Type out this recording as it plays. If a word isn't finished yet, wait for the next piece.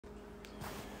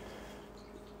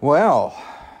Well,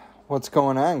 what's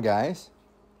going on, guys?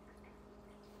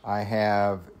 I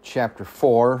have chapter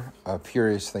 4 of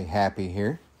Furiously Happy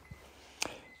here.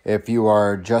 If you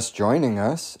are just joining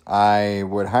us, I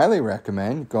would highly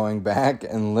recommend going back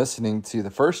and listening to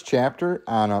the first chapter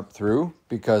on up through,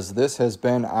 because this has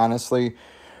been honestly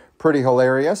pretty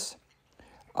hilarious.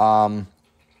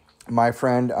 My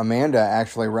friend Amanda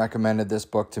actually recommended this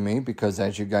book to me because,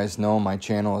 as you guys know, my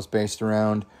channel is based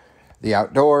around the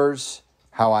outdoors,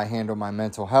 how I handle my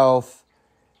mental health,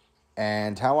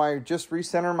 and how I just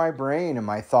recenter my brain and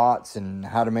my thoughts and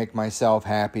how to make myself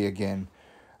happy again.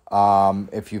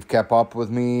 If you've kept up with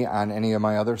me on any of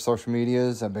my other social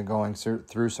medias, I've been going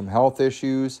through some health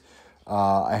issues.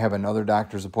 I have another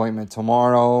doctor's appointment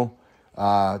tomorrow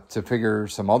to figure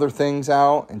some other things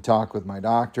out and talk with my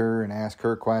doctor and ask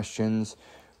her questions.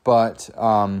 But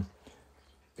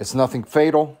it's nothing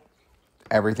fatal.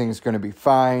 Everything's going to be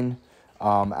fine.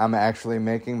 I'm actually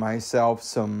making myself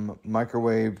some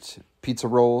microwaved pizza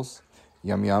rolls.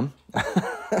 Yum, yum.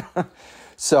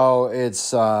 So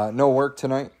it's no work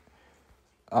tonight.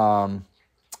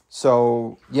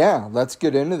 So yeah, let's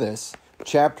get into this.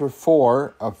 Chapter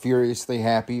 4 of Furiously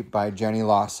Happy by Jenny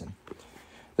Lawson.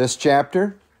 This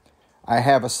chapter, I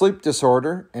have a sleep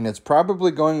disorder and it's probably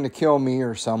going to kill me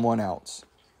or someone else.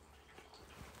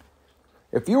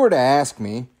 If you were to ask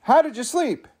me, how did you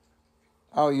sleep?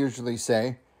 I'll usually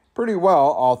say, pretty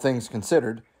well, all things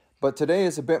considered, but today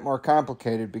is a bit more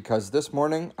complicated because this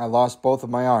morning I lost both of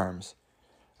my arms.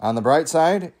 On the bright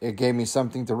side, it gave me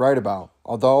something to write about,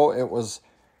 although it was,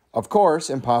 of course,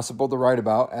 impossible to write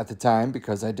about at the time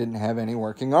because I didn't have any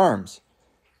working arms.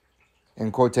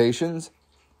 In quotations,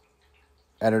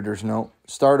 editor's note,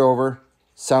 start over,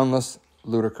 soundless,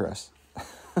 ludicrous.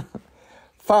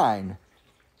 Fine.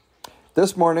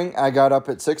 This morning I got up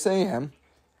at 6 a.m.,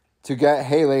 to get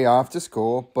Haley off to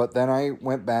school, but then I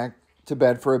went back to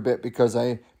bed for a bit because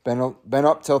I'd been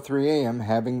up till 3 a.m.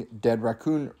 having dead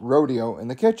raccoon rodeo in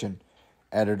the kitchen.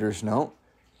 Editor's note,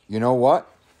 you know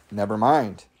what? Never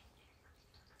mind.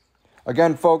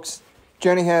 Again, folks,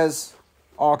 Jenny has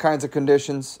all kinds of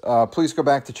conditions. Please go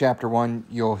back to chapter 1.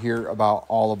 You'll hear about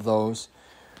all of those.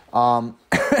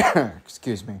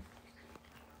 Excuse me.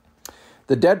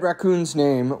 The dead raccoon's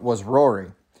name was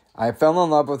Rory. I fell in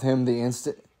love with him the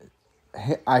instant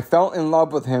I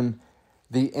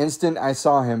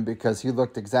saw him because he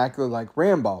looked exactly like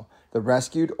Rambo, the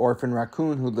rescued orphan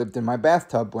raccoon who lived in my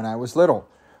bathtub when I was little.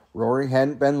 Rory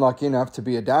hadn't been lucky enough to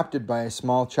be adopted by a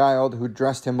small child who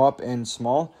dressed him up in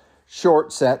small,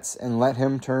 short sets and let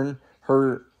him turn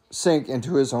her sink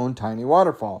into his own tiny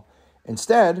waterfall.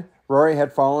 Instead, Rory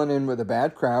had fallen in with a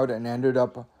bad crowd and ended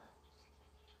up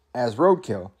as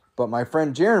roadkill. But my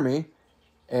friend Jeremy,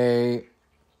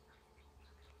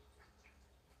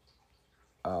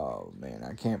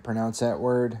 I can't pronounce that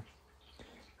word.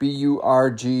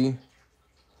 B-U-R-G,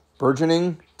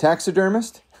 burgeoning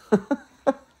taxidermist,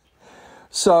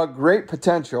 saw great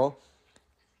potential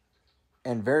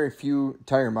and very few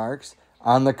tire marks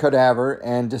on the cadaver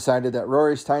and decided that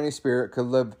Rory's tiny spirit could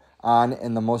live on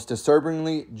in the most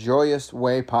disturbingly joyous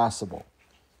way possible.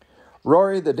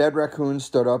 Rory, the dead raccoon,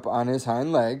 stood up on his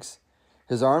hind legs,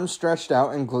 his arms stretched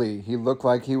out in glee. He looked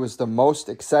like he was the most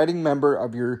exciting member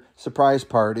of your surprise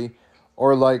party,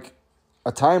 or like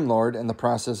a Time Lord in the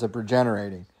process of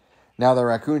regenerating. Now, the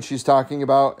raccoon she's talking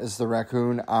about is the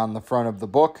raccoon on the front of the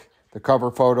book, the cover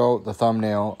photo, the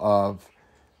thumbnail of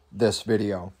this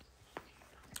video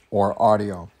or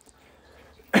audio.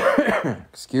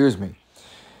 Excuse me.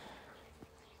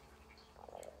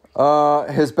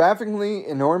 His bafflingly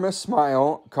enormous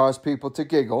smile caused people to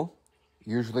giggle,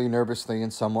 usually nervously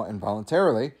and somewhat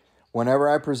involuntarily, whenever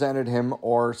I presented him,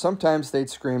 or sometimes they'd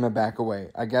scream and back away.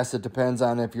 I guess it depends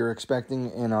on if you're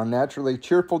expecting an unnaturally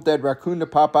cheerful dead raccoon to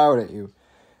pop out at you.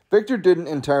 Victor didn't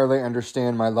entirely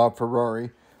understand my love for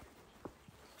Rory,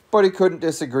 but he couldn't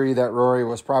disagree that Rory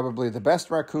was probably the best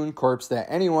raccoon corpse that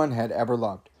anyone had ever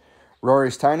loved.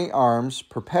 Rory's tiny arms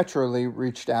perpetually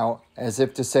reached out as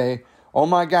if to say, "Oh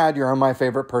my God, you're my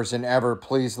favorite person ever.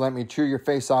 Please let me chew your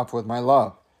face off with my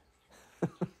love."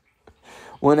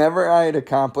 Whenever I had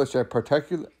accomplished a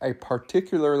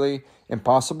particularly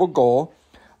impossible goal,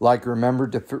 like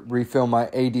remembered to refill my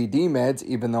ADD meds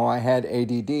even though I had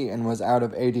ADD and was out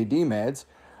of ADD meds,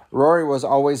 Rory was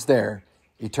always there,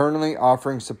 eternally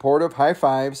offering supportive high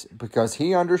fives because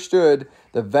he understood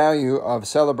the value of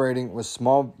celebrating with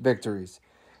small victories.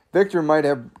 Victor might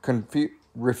have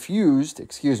refused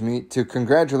to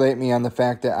congratulate me on the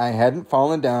fact that I hadn't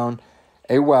fallen down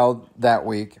a well that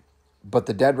week, but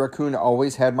the dead raccoon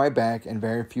always had my back, and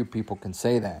very few people can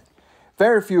say that.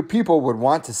 Very few people would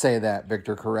want to say that,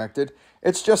 Victor corrected.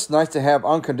 It's just nice to have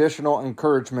unconditional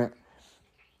encouragement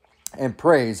and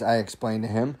praise, I explained to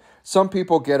him. Some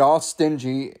people get all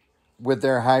stingy with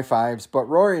their high fives, but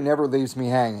Rory never leaves me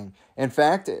hanging. In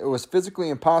fact, it was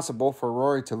physically impossible for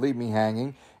Rory to leave me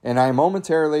hanging, and I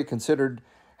momentarily considered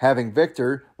having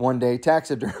Victor one day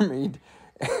taxidermied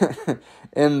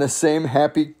in the same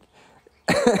happy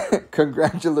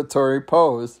congratulatory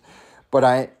pose. But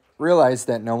I realized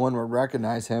that no one would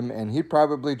recognize him, and he'd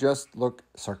probably just look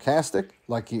sarcastic,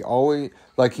 like he was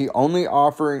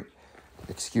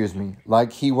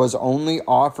only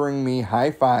offering me high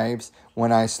fives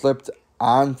when I slipped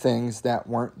on things that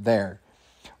weren't there,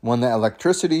 when the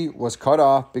electricity was cut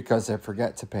off because I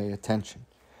forget to pay attention.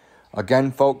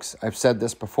 Again, folks, I've said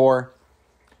this before.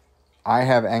 I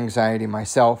have anxiety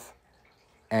myself,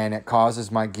 and it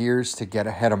causes my gears to get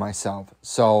ahead of myself.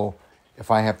 So if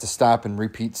I have to stop and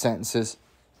repeat sentences,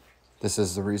 this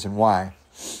is the reason why.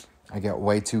 I get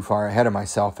way too far ahead of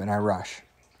myself and I rush.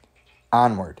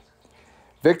 Onward.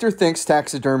 Victor thinks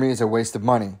taxidermy is a waste of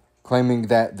money, claiming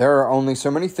that there are only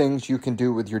so many things you can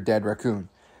do with your dead raccoon.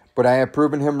 But I have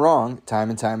proven him wrong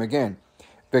time and time again.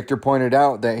 Victor pointed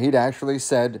out that he'd actually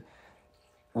said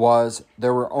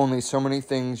there were only so many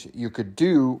things you could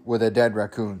do with a dead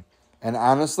raccoon. And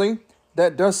honestly,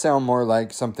 that does sound more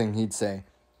like something he'd say.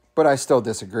 But I still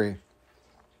disagree.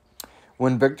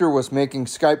 When Victor was making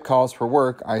Skype calls for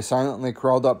work, I silently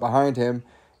crawled up behind him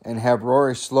and have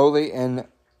Rory slowly and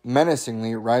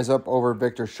menacingly rise up over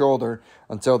Victor's shoulder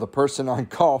until the person on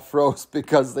call froze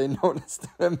because they noticed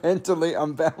that a mentally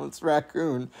unbalanced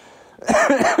raccoon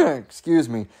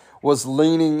was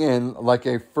leaning in like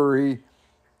a furry,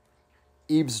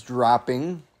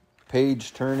 eavesdropping,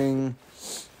 page-turning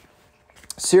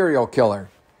serial killer.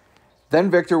 Then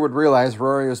Victor would realize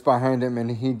Rory was behind him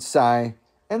and he'd sigh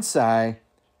and sigh.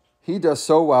 He does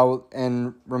so well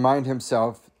and remind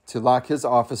himself to lock his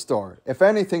office door. If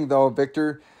anything, though,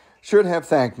 Victor should have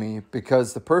thanked me,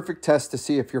 because the perfect test to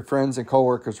see if your friends and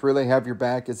coworkers really have your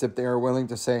back is if they are willing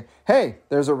to say, "Hey,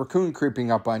 there's a raccoon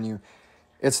creeping up on you."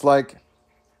 It's like,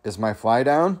 is my fly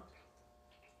down?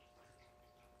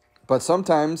 But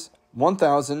sometimes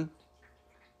 1,000,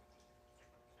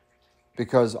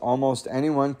 because almost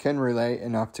anyone can relate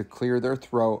enough to clear their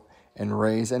throat and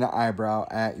raise an eyebrow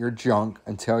at your junk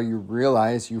until you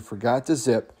realize you forgot to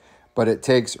zip. But it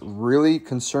takes really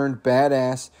concerned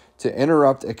badass to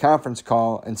interrupt a conference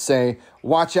call and say,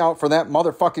 "Watch out for that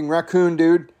motherfucking raccoon,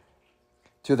 dude."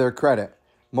 To their credit,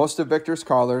 most of Victor's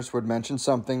callers would mention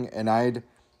something and I'd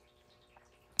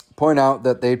point out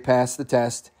that they'd passed the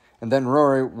test, and then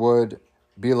Rory would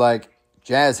be like,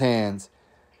 "Jazz hands."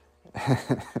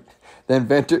 Then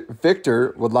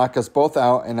Victor would lock us both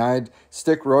out, and I'd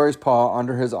stick Rory's paw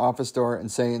under his office door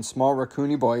and say in small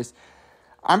raccoony voice,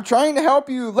 "I'm trying to help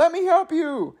you. Let me help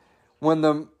you." When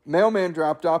the mailman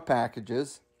dropped off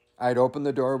packages, I'd open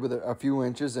the door with a few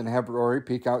inches and have Rory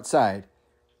peek outside.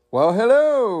 "Well,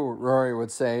 hello," Rory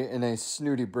would say in a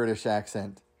snooty British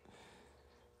accent.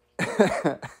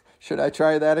 Should I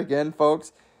try that again,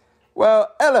 folks? "Well,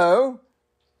 hello."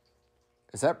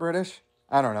 Is that British?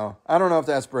 I don't know. I don't know if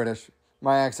that's British.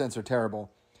 My accents are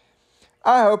terrible.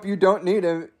 "I hope you don't need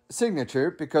a signature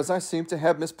because I seem to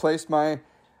have misplaced my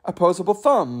opposable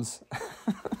thumbs."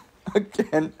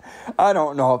 Again, I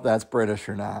don't know if that's British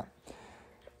or not.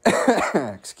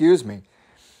 Excuse me.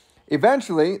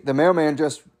 Eventually, the mailman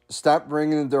just stopped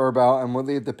ringing the doorbell and would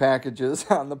leave the packages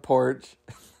on the porch,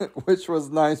 which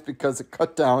was nice because it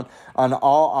cut down on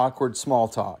all awkward small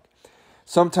talk.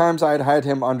 Sometimes I'd hide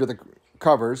him under the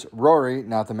covers, Rory,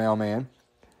 not the mailman,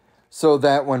 so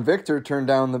that when Victor turned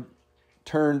down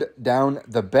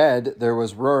the bed, there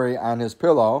was Rory on his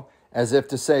pillow, as if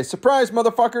to say, "Surprise,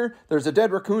 motherfucker! There's a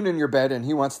dead raccoon in your bed and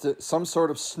he wants some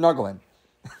sort of snuggling."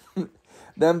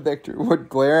 Then Victor would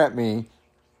glare at me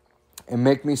and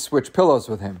make me switch pillows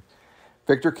with him.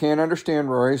 Victor can't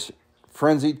understand Rory's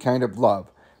frenzied kind of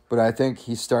love, but I think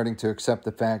he's starting to accept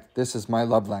the fact this is my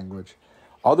love language.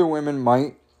 Other women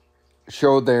might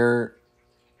show their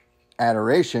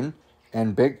adoration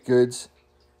and baked goods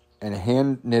and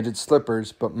hand-knitted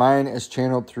slippers, but mine is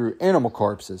channeled through animal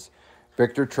corpses.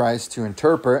 Victor tries to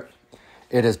interpret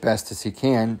it as best as he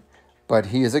can, but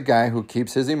he is a guy who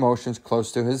keeps his emotions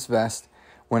close to his vest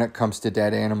when it comes to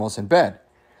dead animals in bed.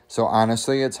 So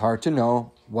honestly, it's hard to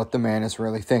know what the man is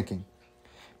really thinking.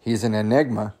 He's an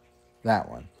enigma, that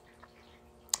one.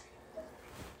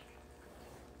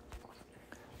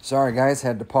 Sorry guys,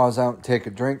 had to pause out and take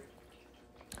a drink.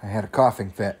 I had a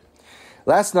coughing fit.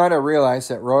 Last night I realized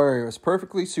that Rory was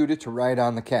perfectly suited to ride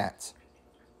on the cats,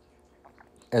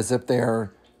 as if they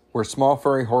are were small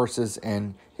furry horses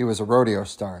and he was a rodeo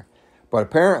star. But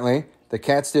apparently, the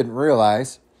cats didn't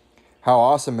realize how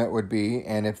awesome it would be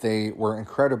and if they were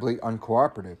incredibly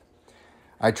uncooperative.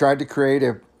 I tried to create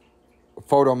a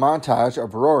photo montage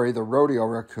of Rory, the rodeo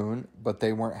raccoon, but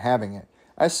they weren't having it.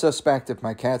 I suspect if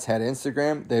my cats had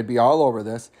Instagram, they'd be all over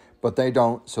this, but they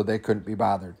don't, so they couldn't be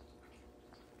bothered.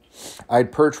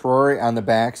 I'd perch Rory on the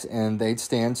backs and they'd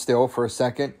stand still for a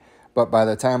second, but by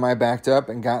the time I backed up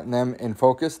and gotten them in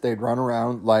focus, they'd run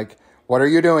around like, "What are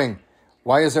you doing?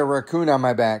 Why is there a raccoon on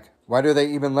my back? Why do they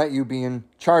even let you be in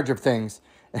charge of things?"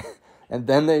 And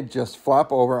then they'd just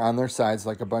flop over on their sides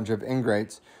like a bunch of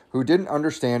ingrates who didn't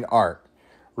understand art.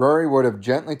 Rory would have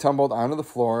gently tumbled onto the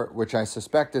floor, which I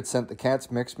suspected sent the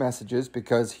cats mixed messages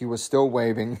because he was still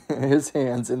waving his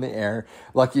hands in the air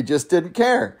like he just didn't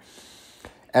care.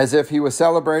 As if he was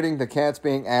celebrating the cats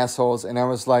being assholes, and I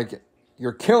was like,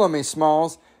 "You're killing me,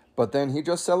 Smalls." But then he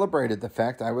just celebrated the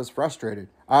fact I was frustrated.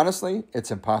 Honestly,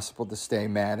 it's impossible to stay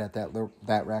mad at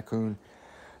that raccoon.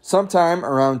 Sometime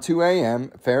around 2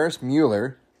 a.m., Ferris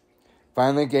Mueller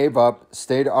finally gave up,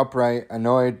 stayed upright,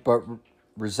 annoyed but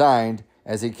resigned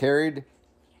as he carried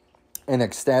an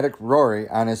ecstatic Rory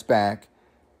on his back.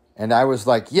 And I was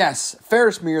like, "Yes,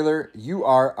 Ferris Mueller, you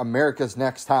are America's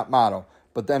next top model."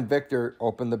 But then Victor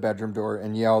opened the bedroom door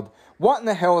and yelled, "What in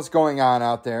the hell is going on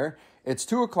out there? It's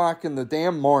 2 o'clock in the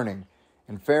damn morning."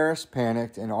 And Ferris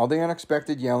panicked and all the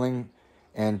unexpected yelling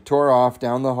and tore off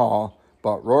down the hall.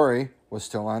 But Rory was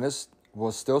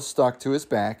still stuck to his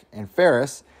back, and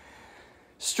Ferris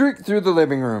streaked through the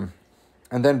living room.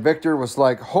 And then Victor was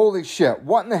like, "Holy shit,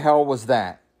 what in the hell was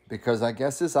that?" Because I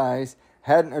guess his eyes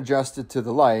hadn't adjusted to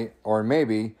the light, or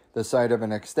maybe the sight of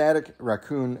an ecstatic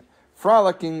raccoon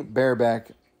frolicking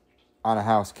bareback on a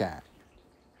house cat.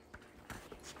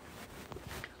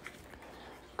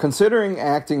 Considering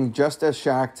acting just as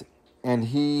shocked, and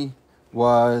he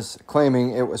was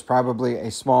claiming it was probably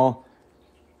a small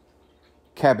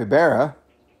capybara.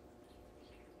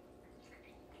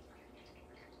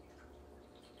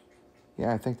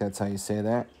 Yeah, I think that's how you say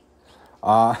that.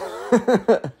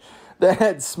 That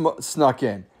had snuck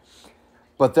in.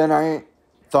 But then I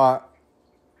thought,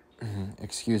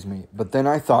 but then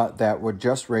I thought that would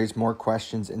just raise more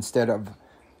questions. Instead of,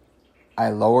 I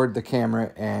lowered the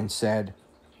camera and said,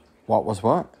 "What was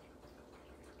what?"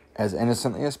 As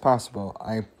innocently as possible,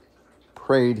 I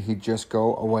prayed he'd just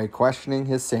go away questioning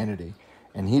his sanity.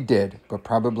 And he did, but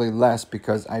probably less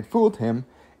because I'd fooled him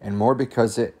and more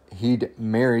because he'd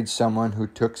married someone who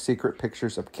took secret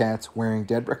pictures of cats wearing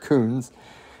dead raccoons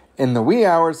in the wee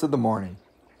hours of the morning.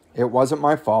 It wasn't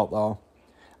my fault, though.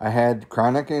 I had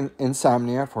chronic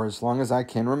insomnia for as long as I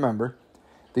can remember.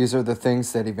 These are the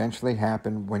things that eventually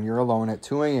happen when you're alone at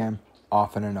 2 a.m.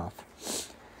 often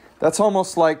enough. That's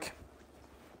almost like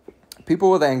people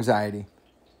with anxiety.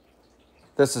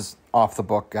 This is off the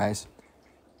book, guys.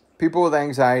 People with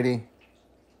anxiety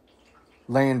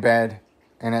lay in bed,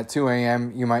 and at 2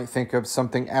 a.m. you might think of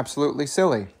something absolutely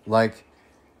silly, like,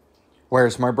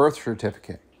 "Where's my birth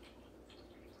certificate?"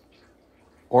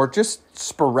 Or just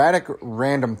sporadic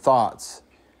random thoughts,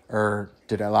 or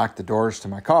 "Did I lock the doors to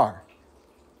my car?"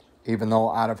 Even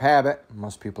though out of habit,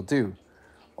 most people do.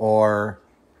 Or,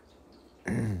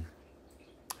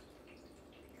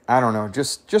 I don't know,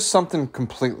 just something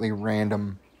completely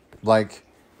random, like,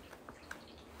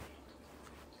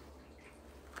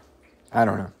 I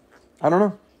don't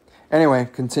know. Anyway,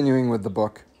 continuing with the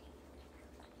book.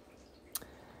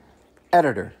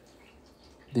 Editor.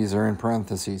 These are in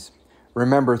parentheses.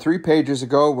 Remember 3 pages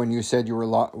ago when you said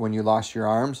when you lost your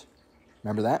arms?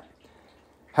 Remember that?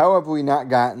 How have we not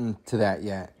gotten to that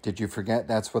yet? Did you forget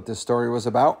that's what this story was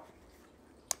about?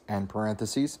 And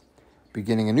parentheses.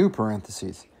 Beginning a new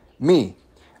parentheses. Me.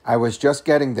 I was just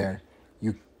getting there.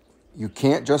 You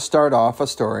can't just start off a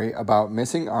story about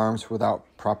missing arms without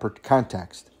proper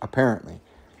context, apparently.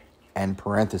 End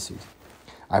parentheses.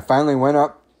 I finally went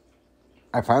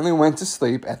to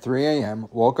sleep at 3 a.m.,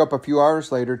 woke up a few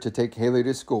hours later to take Haley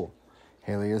to school.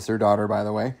 Haley is their daughter, by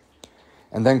the way.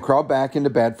 And then crawled back into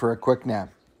bed for a quick nap.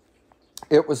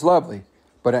 It was lovely,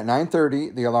 but at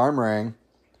 9:30, the alarm rang.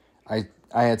 I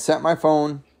had set my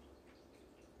phone...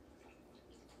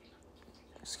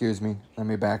 Excuse me, let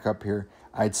me back up here.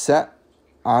 I'd set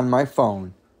on my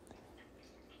phone,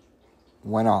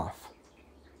 went off.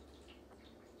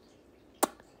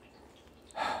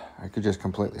 I could just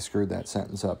completely screw that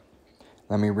sentence up.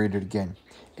 Let me read it again.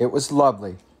 It was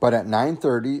lovely, but at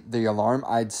 9:30, the alarm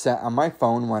I'd set on my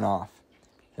phone went off.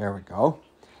 There we go.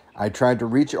 I tried to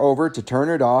reach over to turn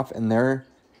it off, and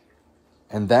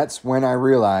that's when I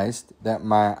realized that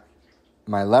my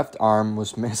left arm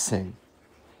was missing.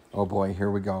 Oh boy, here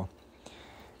we go.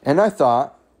 And I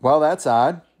thought, well, that's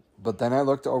odd. But then I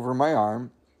looked over my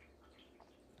arm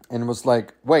and was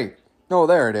like, wait, no,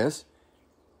 there it is.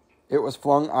 It was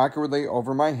flung awkwardly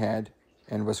over my head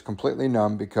and was completely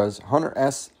numb because Hunter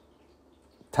S.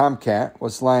 Tomcat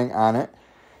was lying on it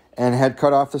and had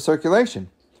cut off the circulation.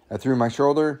 I threw my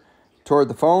shoulder toward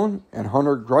the phone and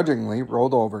Hunter grudgingly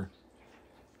rolled over.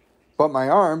 But my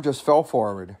arm just fell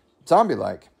forward,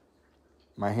 zombie-like.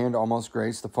 My hand almost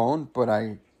grazed the phone, but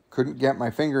I couldn't get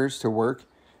my fingers to work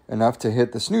enough to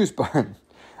hit the snooze button.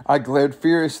 I glared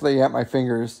furiously at my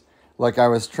fingers like I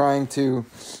was trying to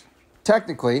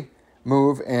technically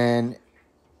move an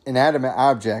inanimate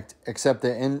object, except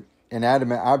the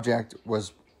inanimate object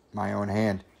was my own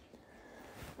hand.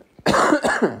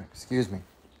 Excuse me.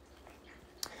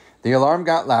 The alarm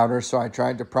got louder, so I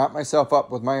tried to prop myself up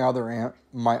with my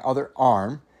other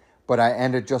arm, but I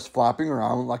ended just flopping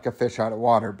around like a fish out of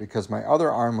water because my other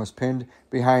arm was pinned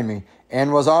behind me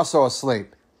and was also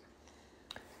asleep.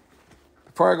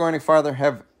 Before I go any farther,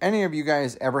 have any of you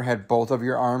guys ever had both of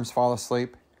your arms fall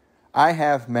asleep? I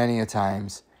have many a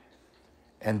times,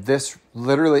 and this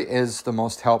literally is the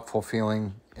most helpful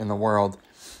feeling in the world.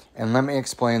 And let me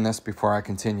explain this before I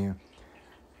continue.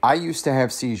 I used to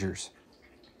have seizures,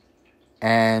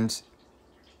 and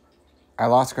I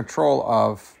lost control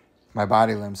of my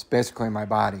body limbs, basically my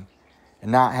body,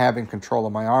 and not having control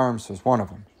of my arms was one of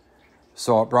them.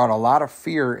 So it brought a lot of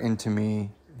fear into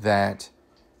me that,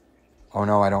 oh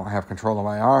no, I don't have control of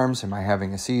my arms. Am I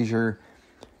having a seizure?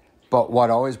 But what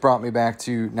always brought me back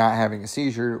to not having a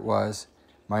seizure was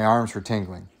my arms were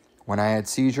tingling. When I had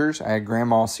seizures, I had grand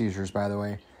mal seizures, by the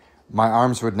way, my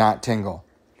arms would not tingle.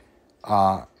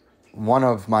 One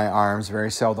of my arms,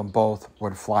 very seldom both,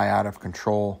 would fly out of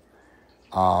control.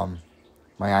 My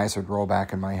eyes would roll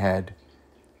back in my head.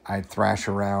 I'd thrash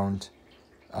around.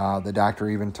 The doctor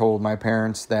even told my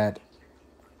parents that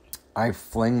I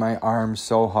fling my arms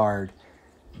so hard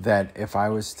that if I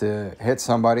was to hit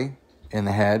somebody in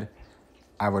the head,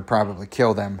 I would probably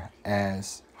kill them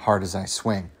as hard as I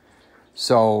swing.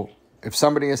 So if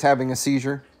somebody is having a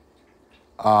seizure,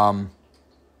 I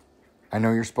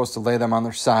know you're supposed to lay them on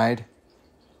their side,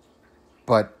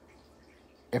 but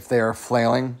if they are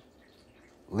flailing,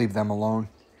 leave them alone.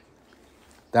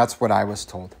 That's what I was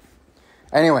told.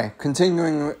 Anyway,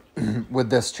 continuing with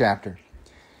this chapter.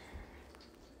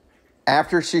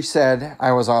 After she said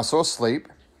I was also asleep,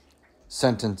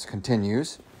 sentence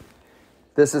continues,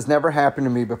 this has never happened to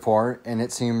me before, and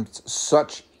it seemed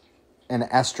such an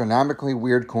astronomically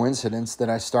weird coincidence that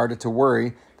I started to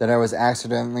worry that I was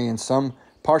accidentally in some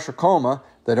partial coma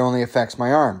that only affects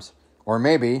my arms. Or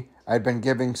maybe I had been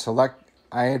selectively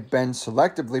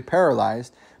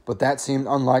paralyzed, but that seemed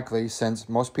unlikely since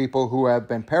most people who have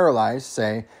been paralyzed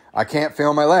say, I can't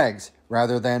feel my legs,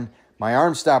 rather than my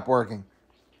arms stopped working.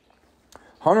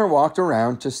 Hunter walked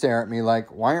around to stare at me like,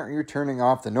 why aren't you turning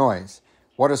off the noise?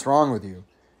 What is wrong with you?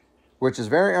 Which is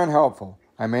very unhelpful.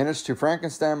 I managed to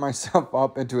Frankenstein myself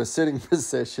up into a sitting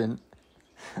position.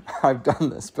 I've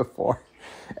done this before.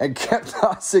 And kept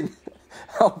tossing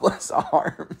helpless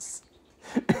arms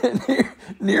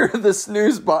near the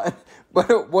snooze button,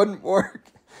 but it wouldn't work.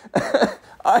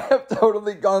 I have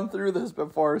totally gone through this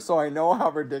before, so I know how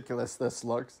ridiculous this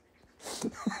looks.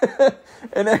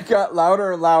 And it got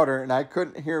louder and louder, and I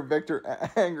couldn't hear Victor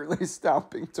angrily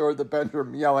stomping toward the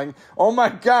bedroom, yelling, oh my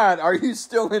God, are you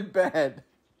still in bed?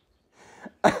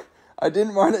 I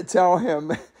didn't want to tell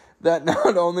him that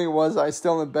not only was I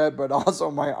still in bed, but also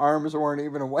my arms weren't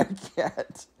even awake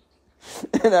yet.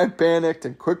 And I panicked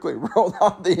and quickly rolled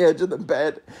off the edge of the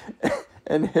bed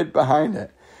and hid behind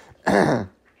it.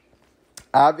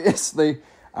 Obviously,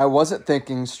 I wasn't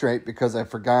thinking straight because I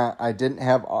forgot that I didn't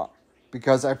have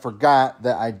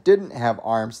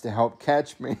arms to help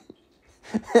catch me.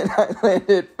 And I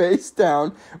landed face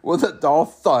down with a dull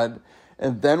thud.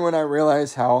 And then when I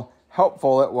realized how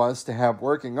helpful it was to have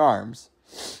working arms,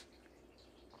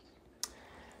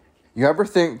 you never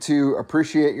think to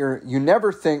appreciate your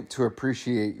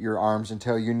arms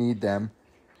until you need them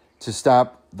to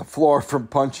stop the floor from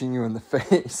punching you in the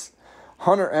face.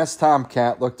 Hunter S.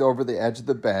 Tomcat looked over the edge of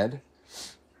the bed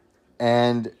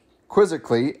and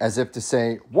quizzically, as if to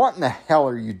say, what in the hell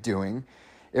are you doing?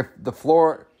 If the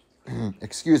floor,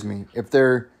 if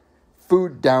there's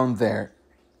food down there,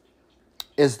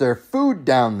 is there food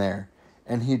down there?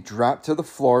 And he dropped to the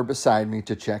floor beside me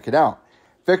to check it out.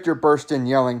 Victor burst in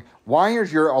yelling, why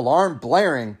is your alarm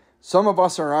blaring? Some of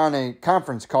us are on a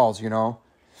conference calls, you know.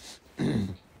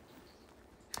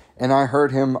 And I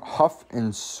heard him huff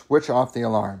and switch off the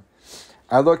alarm.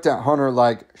 I looked at Hunter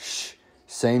like, shh,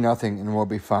 say nothing and we'll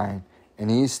be fine.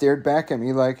 And he stared back at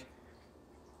me like,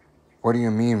 What do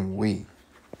you mean, we?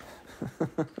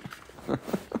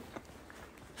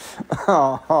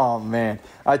 Oh, man.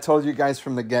 I told you guys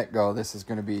from the get-go this is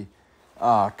going to be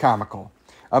comical.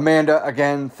 Amanda,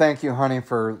 again, thank you, honey,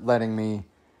 for letting me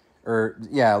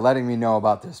know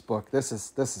about this book. This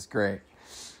is great.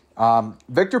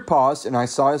 Victor paused, and I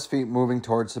saw his feet moving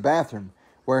towards the bathroom,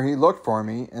 where he looked for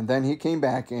me, and then he came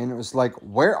back in. It was like,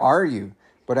 where are you?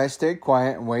 But I stayed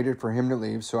quiet and waited for him to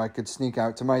leave so I could sneak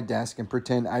out to my desk and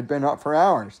pretend I'd been up for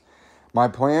hours. My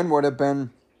plan would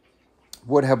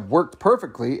have worked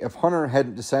perfectly if Hunter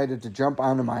hadn't decided to jump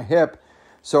onto my hip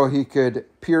so he could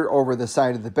peer over the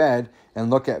side of the bed and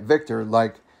look at Victor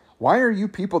like, why are you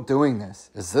people doing this?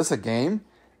 Is this a game?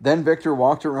 Then Victor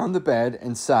walked around the bed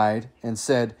and sighed and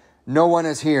said, no one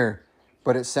is here.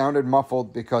 But it sounded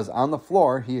muffled because on the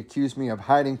floor he accused me of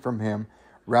hiding from him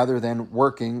rather than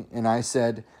working, and I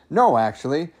said, no,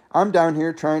 actually, I'm down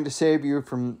here trying to save you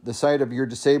from the sight of your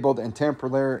disabled and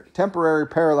temporary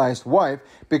paralyzed wife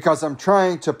because I'm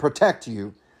trying to protect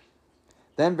you.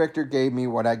 Then Victor gave me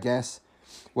what I guess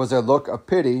was a look of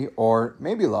pity or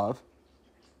maybe love.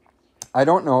 I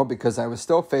don't know because I was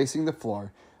still facing the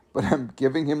floor, but I'm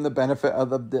giving him the benefit of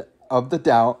the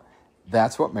doubt.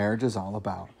 That's what marriage is all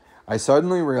about. I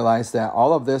suddenly realized that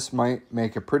all of this might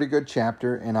make a pretty good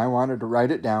chapter, and I wanted to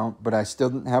write it down, but I still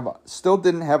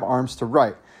didn't have arms to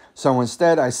write. So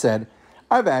instead I said,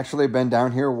 I've actually been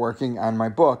down here working on my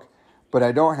book, but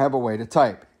I don't have a way to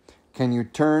type. Can you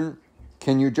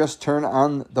just turn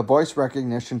on the voice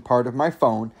recognition part of my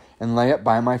phone and lay it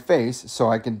by my face so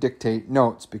I can dictate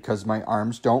notes because my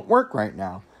arms don't work right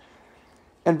now?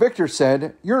 And Victor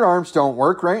said, your arms don't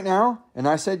work right now? And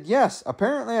I said, yes,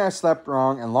 apparently I slept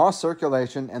wrong and lost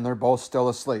circulation and they're both still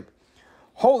asleep.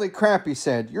 Holy crap, he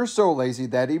said, you're so lazy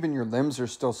that even your limbs are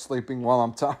still sleeping while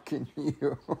I'm talking to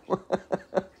you.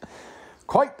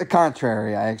 Quite the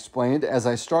contrary, I explained as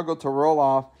I struggled to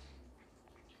roll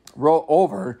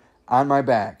over on my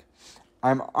back.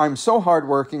 I'm so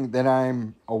hardworking that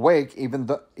I'm awake even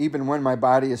when my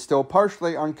body is still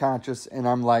partially unconscious, and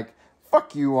I'm like,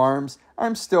 fuck you, arms.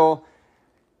 I'll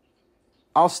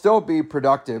still be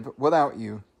productive without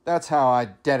you. That's how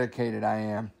dedicated I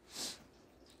am.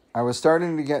 I was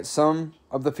starting to get some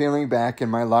of the feeling back in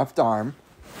my left arm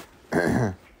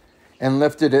and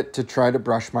lifted it to try to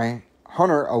brush my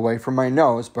Hunter away from my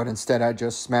nose, but instead I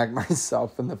just smacked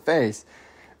myself in the face.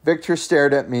 Victor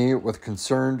stared at me with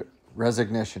concerned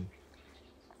resignation.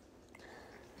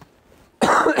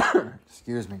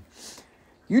 Excuse me.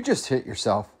 You just hit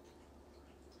yourself.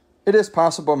 It is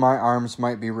possible my arms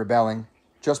might be rebelling.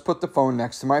 Just put the phone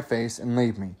next to my face and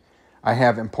leave me. I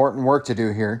have important work to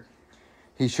do here.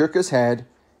 He shook his head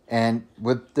and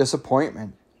with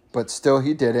disappointment, but still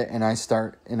he did it, and I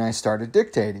started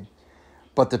dictating.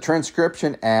 But the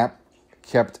transcription app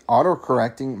kept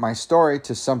autocorrecting my story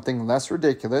to something less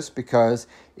ridiculous because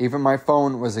even my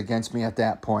phone was against me at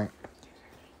that point.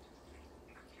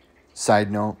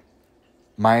 Side note,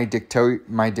 my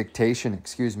dictation,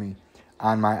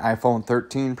 on my iPhone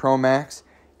 13 Pro Max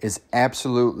is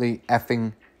absolutely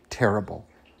effing terrible.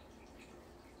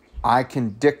 I can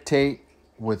dictate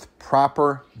with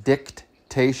proper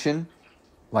dictation,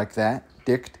 like that,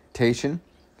 dictation,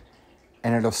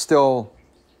 and it'll still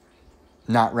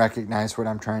not recognize what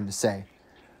I'm trying to say.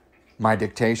 My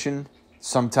dictation,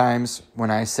 sometimes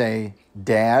when I say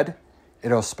dad,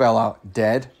 it'll spell out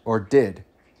dead or did.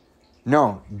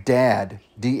 No, dad,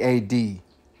 D-A-D.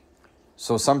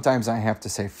 So sometimes I have to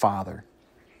say father.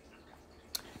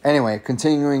 Anyway,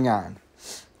 continuing on.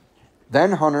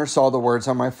 Then Hunter saw the words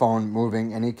on my phone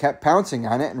moving, and he kept pouncing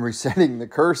on it and resetting the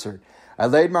cursor. I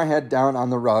laid my head down on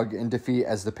the rug in defeat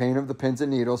as the pain of the pins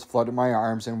and needles flooded my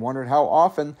arms and wondered how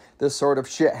often this sort of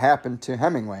shit happened to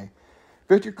Hemingway.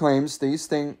 Victor claims these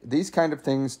kind of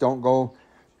things don't go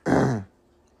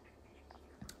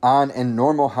on in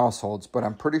normal households, but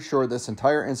I'm pretty sure this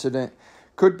entire incident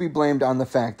could be blamed on the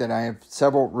fact that I have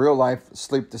several real-life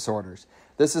sleep disorders.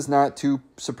 This is not too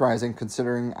surprising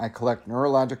considering I collect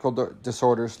neurological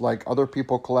disorders like other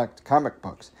people collect comic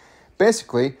books.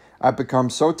 Basically, I've become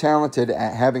so talented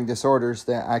at having disorders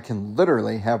that I can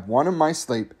literally have one in my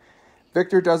sleep.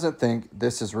 Victor doesn't think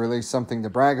this is really something to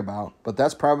brag about, but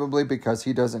that's probably because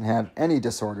he doesn't have any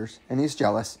disorders and he's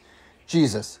jealous.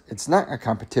 Jesus, it's not a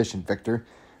competition, Victor.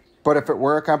 But if it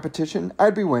were a competition,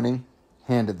 I'd be winning,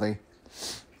 handedly.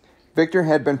 Victor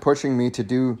had been pushing me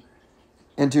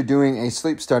into doing a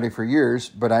sleep study for years,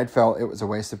 but I'd felt it was a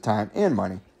waste of time and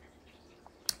money.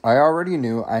 I already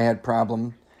knew I had a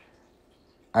problem,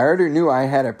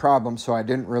 so I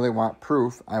didn't really want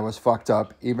proof I was fucked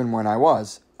up even when I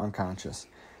was unconscious.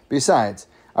 Besides,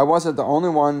 I wasn't the only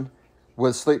one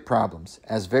with sleep problems,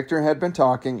 as Victor had been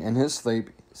talking in his sleep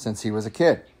since he was a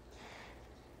kid.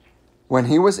 When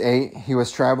he was 8, he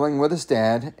was traveling with his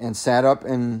dad and sat up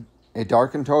in a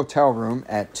darkened hotel room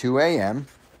at 2 a.m.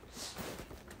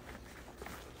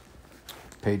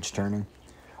 Page turning.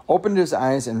 Opened his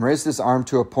eyes and raised his arm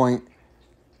to point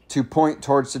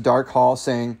towards the dark hall,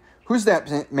 saying, "Who's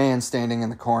that man standing in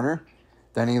the corner?"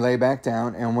 Then he lay back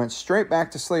down and went straight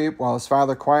back to sleep while his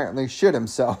father quietly shit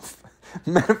himself.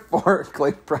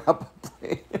 Metaphorically,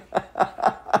 probably.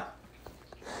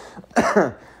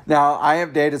 Now, I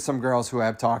have dated some girls who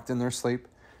have talked in their sleep,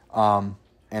 and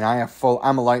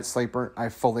I'm a light sleeper. I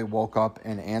fully woke up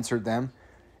and answered them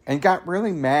and got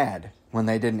really mad when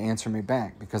they didn't answer me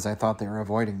back because I thought they were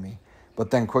avoiding me,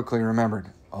 but then quickly remembered,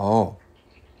 oh,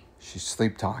 she's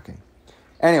sleep talking.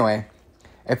 Anyway,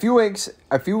 a few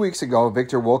weeks ago,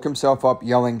 Victor woke himself up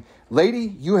yelling,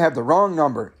 "Lady, you have the wrong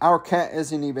number. Our cat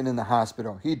isn't even in the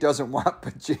hospital. He doesn't want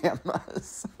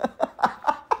pajamas."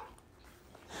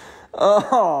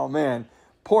 Oh, man.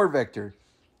 Poor Victor.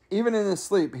 Even in his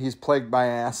sleep, he's plagued by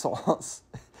assholes.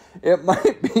 It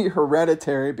might be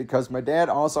hereditary because my dad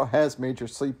also has major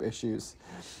sleep issues.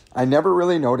 I never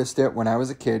really noticed it when I was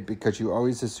a kid because you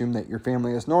always assume that your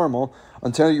family is normal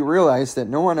until you realize that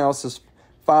no one else's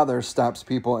father stops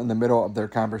people in the middle of their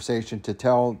conversation to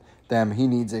tell them he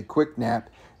needs a quick nap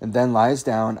and then lies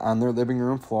down on their living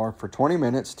room floor for 20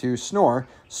 minutes to snore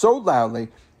so loudly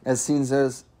as seems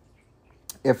as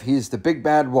if he's the big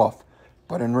bad wolf,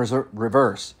 but in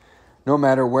reverse. No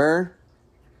matter where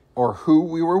or who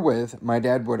we were with, my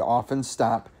dad would often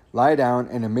stop, lie down,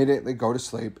 and immediately go to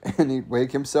sleep, and he'd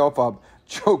wake himself up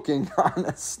choking on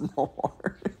a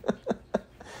snore.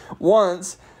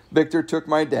 Once, Victor took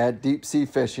my dad deep-sea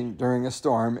fishing during a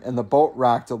storm, and the boat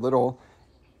rocked a little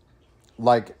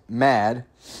like mad,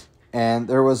 and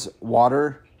there was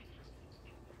water.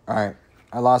 All right,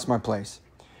 I lost my place.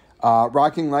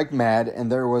 Rocking like mad,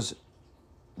 and there was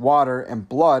water and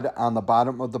blood on the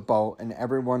bottom of the boat, and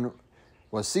everyone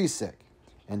was seasick.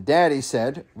 And Daddy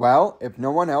said, "Well, if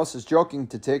no one else is going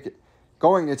to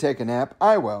take a nap,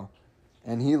 I will."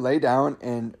 And he lay down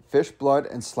in fish blood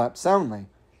and slept soundly,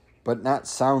 but not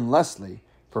soundlessly,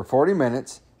 for 40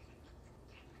 minutes.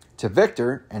 To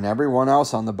Victor and everyone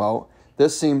else on the boat,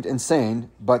 this seemed insane,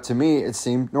 but to me it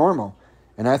seemed normal.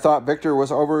 And I thought Victor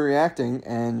was overreacting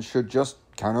and should just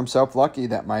count himself lucky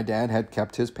that my dad had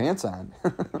kept his pants on.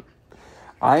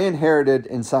 I inherited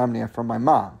insomnia from my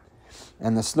mom,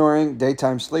 and the snoring,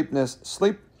 daytime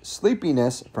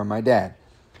sleepiness from my dad.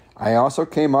 I also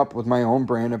came up with my own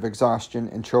brand of exhaustion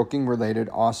and choking-related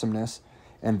awesomeness,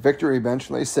 and Victor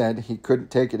eventually said he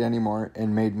couldn't take it anymore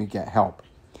and made me get help.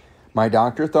 My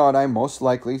doctor thought I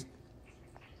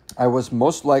was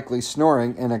most likely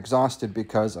snoring and exhausted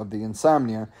because of the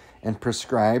insomnia and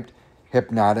prescribed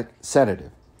hypnotic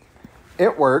sedative.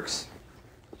 It works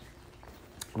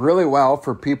really well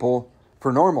for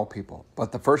normal people,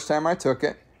 but the first time I took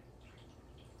it,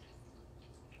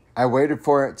 I waited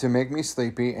for it to make me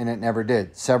sleepy, and it never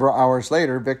did. Several hours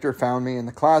later, Victor found me in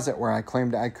the closet where I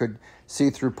claimed I could see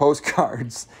through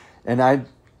postcards, and I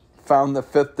found the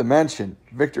fifth dimension.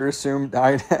 Victor assumed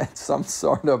I'd had some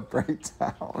sort of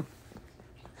breakdown,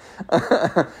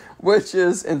 which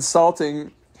is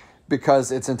insulting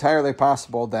because it's entirely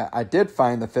possible that I did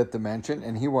find the fifth dimension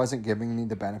and he wasn't giving me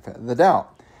the benefit of the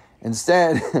doubt.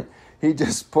 Instead, he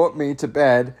just put me to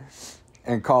bed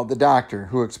and called the doctor,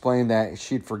 who explained that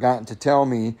she'd forgotten to tell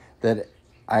me that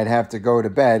I'd have to go to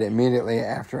bed immediately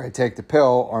after I take the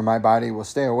pill or my body will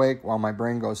stay awake while my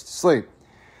brain goes to sleep.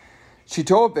 She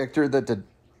told Victor that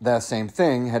the same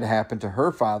thing had happened to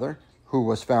her father, who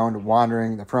was found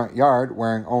wandering the front yard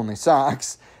wearing only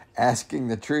socks, asking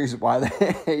the trees why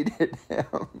they hated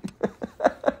him.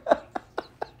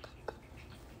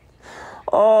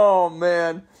 Oh,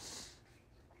 man.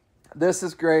 This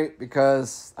is great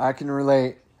because I can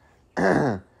relate.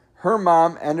 Her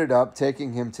mom ended up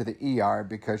taking him to the ER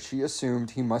because she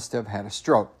assumed he must have had a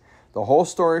stroke. The whole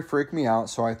story freaked me out,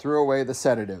 so I threw away the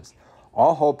sedatives,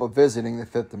 all hope of visiting the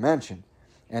fifth dimension,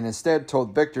 and instead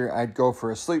told Victor I'd go for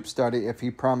a sleep study if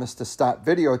he promised to stop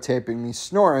videotaping me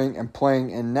snoring and playing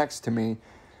in next to me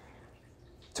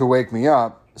to wake me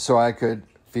up so I could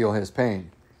feel his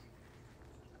pain.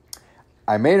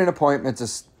 I made an appointment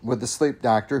with the sleep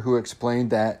doctor, who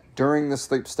explained that during the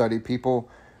sleep study, people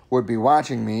would be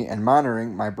watching me and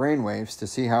monitoring my brain waves to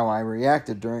see how I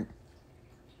reacted during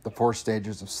the 4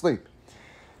 stages of sleep.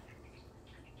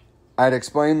 I'd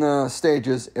explain the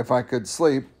stages if I could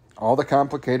sleep, all the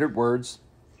complicated words.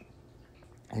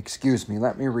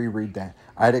 Let me reread that.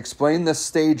 I'd explain the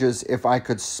stages if I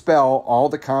could spell all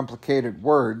the complicated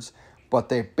words, but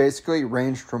they basically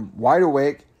ranged from wide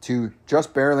awake to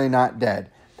just barely not dead.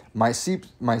 My sleep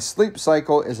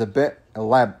cycle is a bit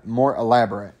more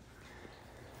elaborate.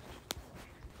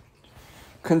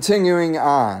 Continuing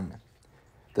on.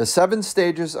 The 7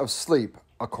 stages of sleep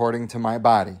according to my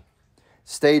body.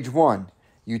 Stage 1.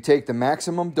 You take the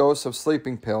maximum dose of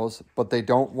sleeping pills, but they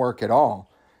don't work at all.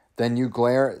 Then you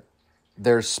glare at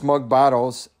their smug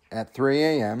bottles at 3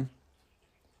 a.m.,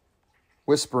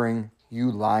 whispering,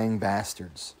 "You lying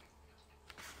bastards."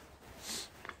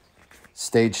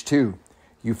 Stage 2.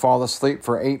 You fall asleep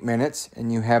for 8 minutes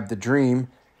and you have the dream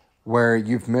where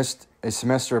you've missed a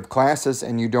semester of classes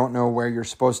and you don't know where you're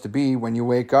supposed to be when you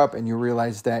wake up and you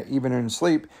realize that even in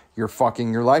sleep, you're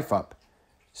fucking your life up.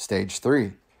 Stage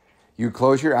 3. You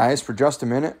close your eyes for just a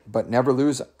minute but never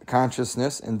lose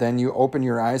consciousness, and then you open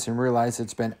your eyes and realize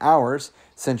it's been hours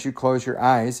since you closed your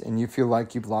eyes and you feel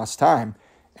like you've lost time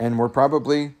and were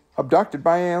probably abducted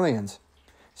by aliens.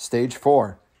 Stage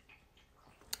 4.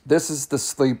 This is the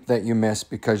sleep that you miss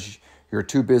because you're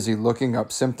too busy looking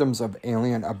up symptoms of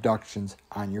alien abductions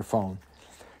on your phone.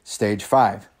 Stage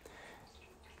 5.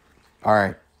 All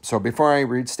right, so before I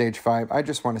read stage 5, I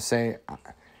just want to say,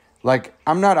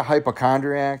 I'm not a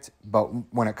hypochondriac, but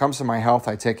when it comes to my health,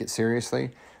 I take it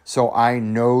seriously. So I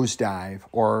nosedive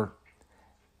or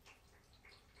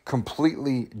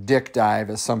completely dick dive,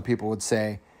 as some people would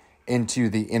say, into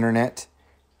the internet,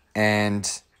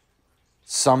 and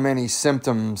so many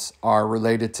symptoms are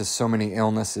related to so many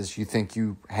illnesses. You think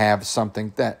you have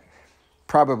something that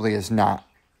probably is not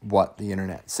what the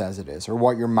internet says it is or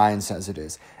what your mind says it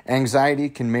is. Anxiety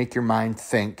can make your mind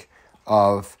think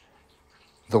of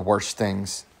the worst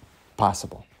things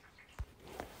possible.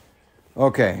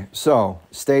 Okay, so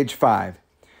stage 5.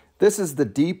 This is the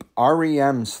deep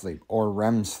REM sleep or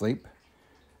REM sleep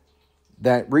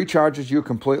that recharges you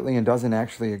completely and doesn't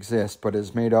actually exist but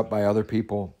is made up by other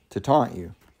people to taunt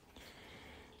you.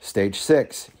 Stage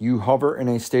 6. You hover in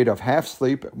a state of half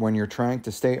sleep when you're trying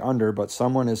to stay under, but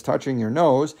someone is touching your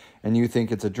nose and you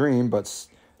think it's a dream, but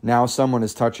now someone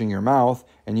is touching your mouth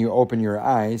and you open your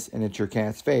eyes and it's your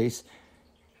cat's face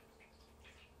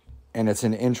and it's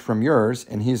an inch from yours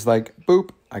and he's like,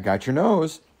 "Boop, I got your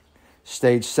nose."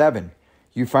 Stage 7.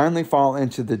 You finally fall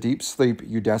into the deep sleep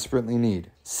you desperately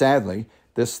need. Sadly,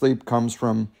 this sleep comes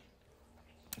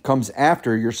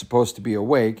after you're supposed to be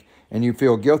awake, and you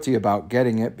feel guilty about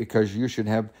getting it because you should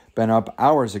have been up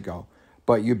hours ago.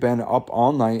 But you've been up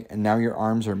all night, and now your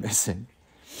arms are missing.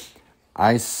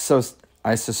 I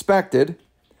suspected...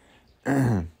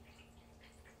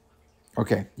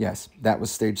 Okay, yes, that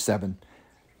was stage 7.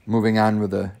 Moving on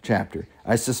with the chapter.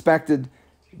 I suspected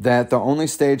that the only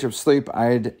stage of sleep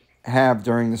I'd have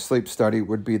during the sleep study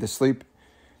would be the sleep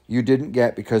you didn't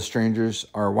get because strangers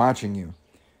are watching you.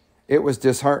 It was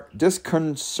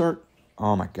disconcerting.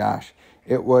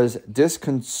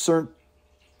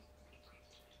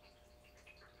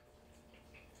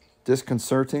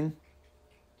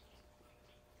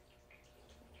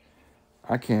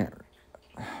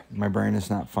 My brain is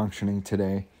not functioning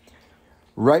today.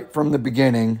 Right from the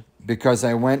beginning, because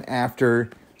I went after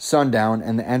sundown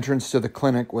and the entrance to the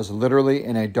clinic was literally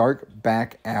in a dark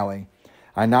back alley.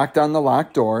 I knocked on the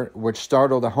locked door, which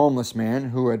startled a homeless man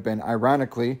who had been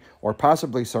ironically or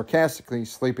possibly sarcastically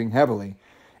sleeping heavily,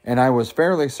 and I was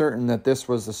fairly certain that this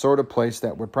was the sort of place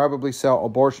that would probably sell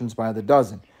abortions by the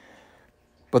dozen.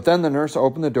 But then the nurse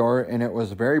opened the door, and it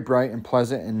was very bright and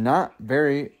pleasant and not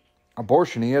very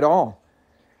abortion-y at all.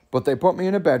 But they put me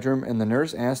in a bedroom, and the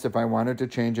nurse asked if I wanted to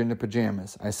change into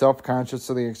pajamas. I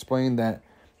self-consciously explained that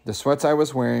the sweats I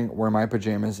was wearing were my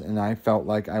pajamas, and I felt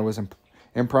like I was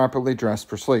improperly dressed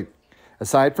for sleep.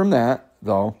 Aside from that,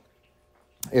 though,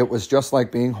 it was just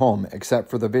like being home, except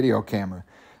for the video camera,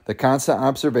 the constant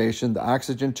observation, the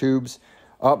oxygen tubes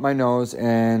up my nose,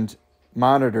 and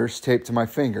monitors taped to my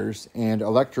fingers, and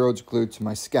electrodes glued to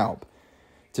my scalp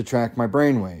to track my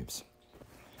brain waves.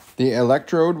 The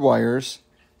electrode wires...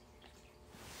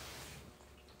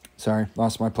 The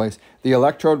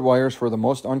electrode wires were the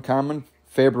most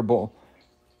uncomfortable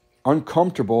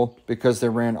because they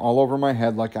ran all over my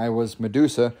head like I was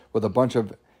Medusa with a bunch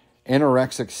of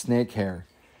anorexic snake hair.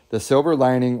 The silver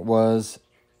lining was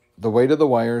the weight of the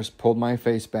wires pulled my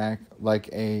face back like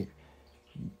a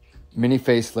mini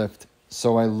facelift.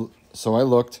 So I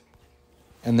looked,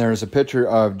 and there's a picture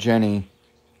of Jenny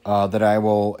that I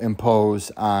will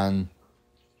impose on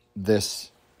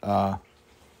this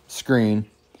screen.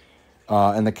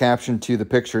 And the caption to the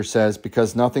picture says,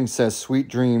 "Because nothing says sweet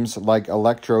dreams like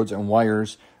electrodes and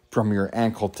wires from your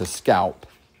ankle to scalp."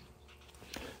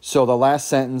 So the last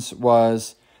sentence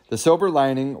was, The silver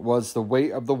lining was the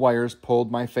weight of the wires pulled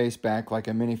my face back like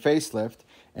a mini facelift,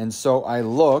 and so I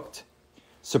looked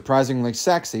surprisingly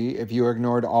sexy if you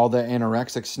ignored all the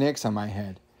anorexic snakes on my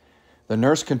head. The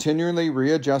nurse continually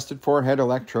readjusted forehead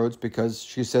electrodes because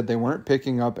she said they weren't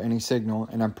picking up any signal,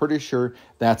 and I'm pretty sure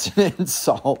that's an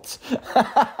insult.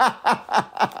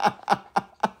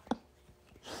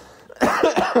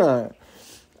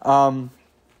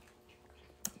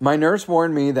 My nurse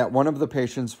warned me that one of the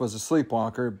patients was a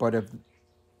sleepwalker,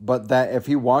 but that if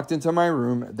he walked into my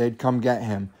room, they'd come get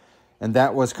him. And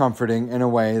that was comforting in a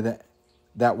way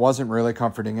that wasn't really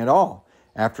comforting at all.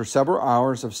 After several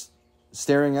hours of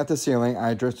staring at the ceiling,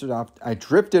 I drifted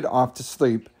off to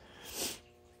sleep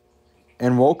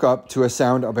and woke up to a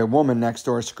sound of a woman next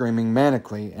door screaming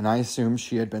manically, and I assumed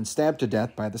she had been stabbed to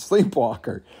death by the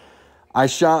sleepwalker. I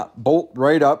shot bolt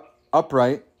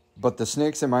upright, but the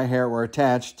snakes in my hair were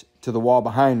attached to the wall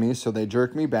behind me, so they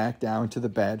jerked me back down to the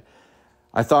bed.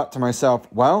 I thought to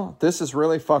myself, well, this is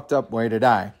really fucked up way to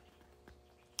die.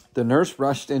 The nurse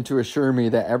rushed in to assure me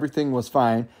that everything was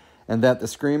fine and that the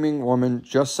screaming woman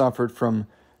just suffered from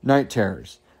night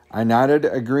terrors. I nodded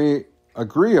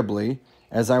agreeably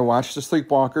as I watched the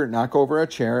sleepwalker knock over a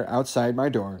chair outside my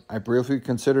door. I briefly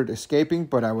considered escaping,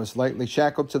 but I was lightly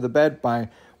shackled to the bed by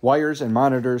wires and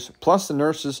monitors, plus the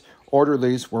nurses'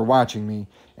 orderlies were watching me,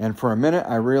 and for a minute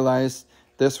I realized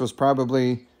this was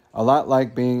probably a lot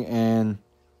like being in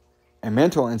a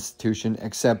mental institution,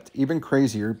 except even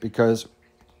crazier because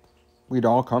we'd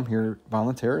all come here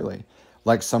voluntarily,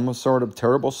 like some sort of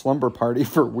terrible slumber party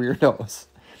for weirdos.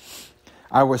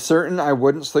 I was certain I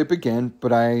wouldn't sleep again,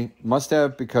 but I must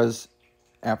have, because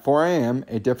at 4 a.m.,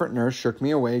 a different nurse shook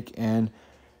me awake and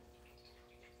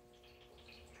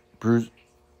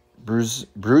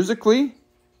brusquely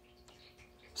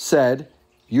said,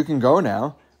 "You can go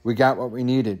now. We got what we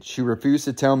needed." She refused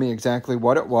to tell me exactly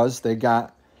what it was they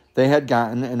had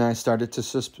gotten, and I started to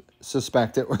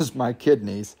suspect it was my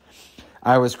kidneys.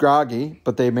 I was groggy,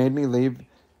 but they made me leave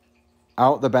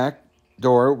out the back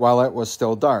door while it was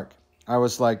still dark. I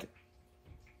was like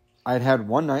I'd had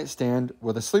one night stand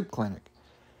with a sleep clinic.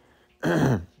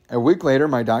 A week later,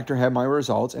 my doctor had my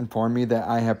results and informed me that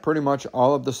I have pretty much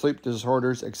all of the sleep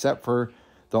disorders except for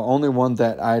the only one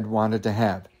that I'd wanted to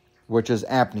have, which is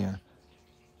apnea.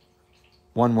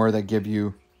 One where they give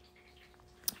you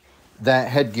that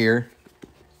headgear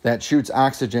that shoots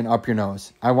oxygen up your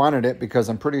nose. I wanted it because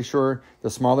I'm pretty sure the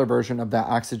smaller version of that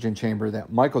oxygen chamber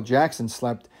that Michael Jackson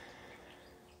slept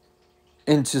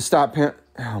in to stop him.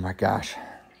 Oh my gosh.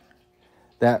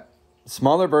 That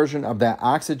smaller version of that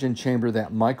oxygen chamber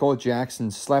that Michael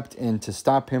Jackson slept in to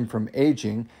stop him from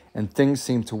aging, and things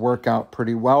seemed to work out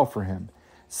pretty well for him.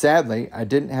 Sadly, I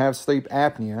didn't have sleep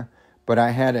apnea, but I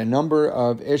had a number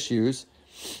of issues,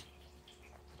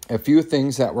 a few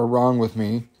things that were wrong with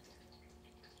me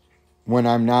when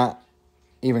I'm not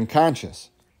even conscious.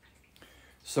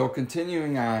 So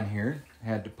continuing on here, I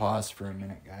had to pause for a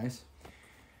minute, guys.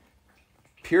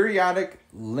 Periodic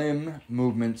limb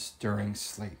movements during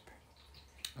sleep.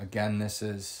 Again, this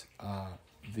is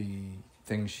the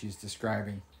thing she's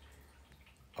describing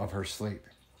of her sleep.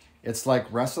 It's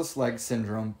like restless leg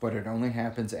syndrome, but it only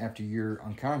happens after you're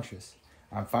unconscious.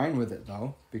 I'm fine with it,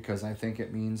 though, because I think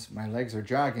it means my legs are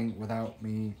jogging without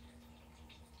me,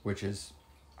 which is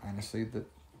honestly the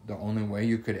only way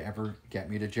you could ever get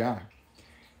me to jog.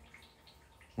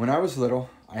 When I was little,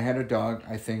 I had a dog,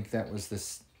 I think that was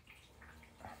this...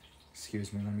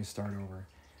 Excuse me, let me start over.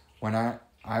 When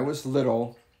I was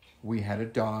little, we had a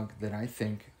dog that I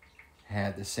think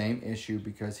had the same issue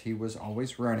because he was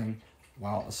always running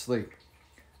while asleep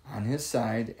on his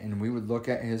side, and we would look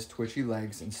at his twitchy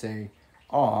legs and say,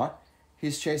 "Aw,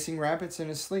 he's chasing rabbits in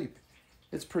his sleep."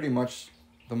 It's pretty much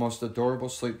the most adorable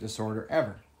sleep disorder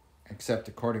ever. Except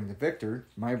according to Victor,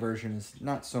 my version is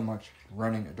not so much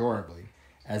running adorably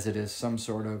as it is some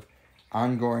sort of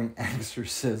ongoing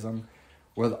exorcism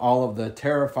with all of the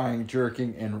terrifying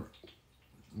jerking and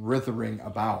writhing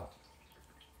about.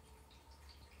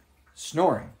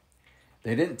 Snoring.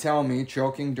 They didn't tell me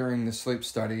choking during the sleep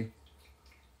study.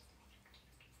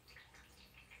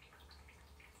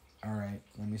 All right,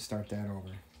 let me start that over.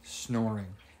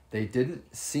 Snoring. They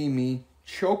didn't see me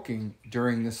choking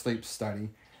during the sleep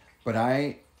study, but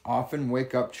I often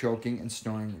wake up choking and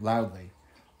snoring loudly.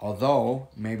 Although,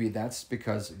 maybe that's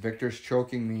because Victor's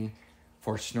choking me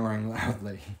for snoring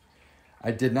loudly.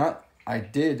 I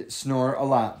did snore a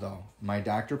lot, though. My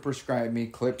doctor prescribed me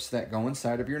clips that go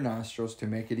inside of your nostrils to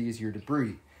make it easier to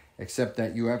breathe, except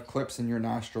that you have clips in your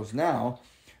nostrils now,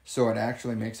 so it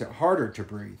actually makes it harder to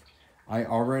breathe. I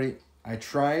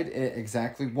tried it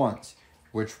exactly once,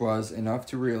 which was enough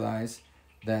to realize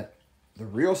that the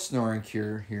real snoring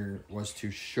cure here was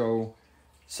to slow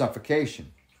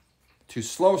suffocation,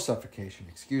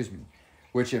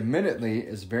 which admittedly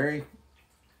is a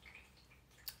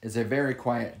very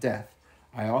quiet death.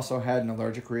 I also had an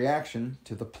allergic reaction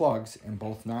to the plugs and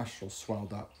both nostrils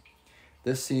swelled up.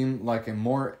 This seemed like a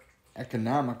more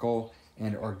economical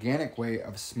and organic way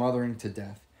of smothering to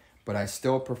death, but I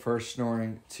still prefer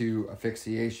snoring to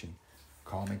asphyxiation.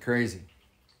 Call me crazy.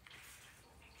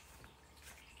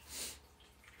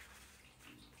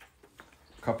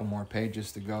 A couple more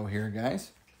pages to go here,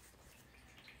 guys.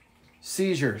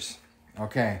 Seizures.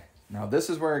 Okay, now this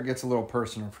is where it gets a little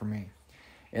personal for me.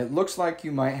 It looks like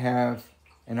you might have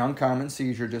an uncommon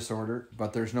seizure disorder,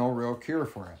 but there's no real cure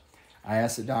for it. I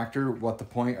asked the doctor what the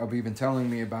point of even telling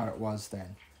me about it was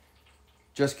then.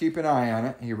 Just keep an eye on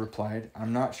it, he replied.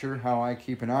 I'm not sure how I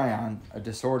keep an eye on a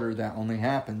disorder that only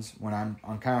happens when I'm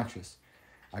unconscious.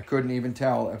 I couldn't even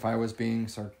tell if I was being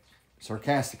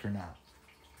sarcastic or not.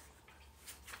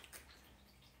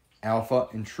 Alpha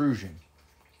intrusion.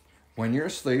 When you're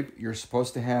asleep, you're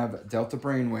supposed to have delta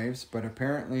brain waves, but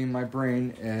apparently my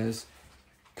brain is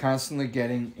constantly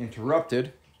getting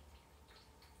interrupted.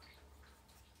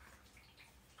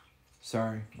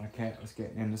 Sorry, my cat was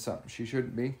getting into something she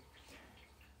shouldn't be.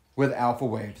 With alpha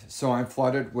waves. So I'm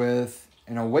flooded with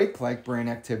an awake-like brain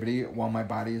activity while my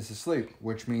body is asleep,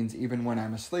 which means even when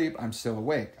I'm asleep, I'm still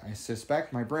awake. I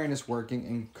suspect my brain is working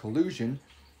in collusion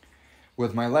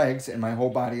with my legs, and my whole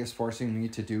body is forcing me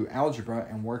to do algebra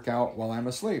and work out while I'm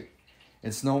asleep.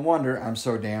 It's no wonder I'm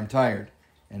so damn tired.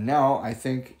 And now I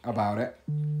think about it,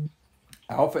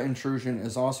 alpha intrusion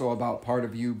is also about part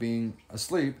of you being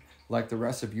asleep, like the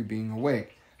rest of you being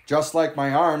awake. Just like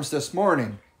my arms this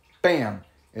morning. Bam!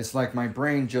 It's like my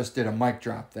brain just did a mic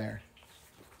drop there.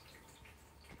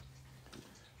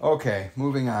 Okay,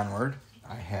 moving onward.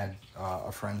 I had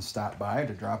a friend stop by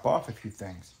to drop off a few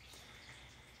things.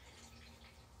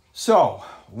 So,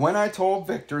 when I told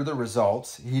Victor the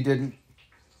results, he didn't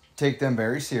take them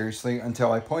very seriously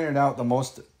until I pointed out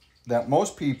that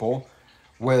most people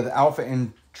with alpha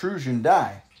intrusion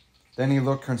die. Then he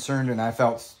looked concerned and I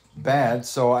felt bad,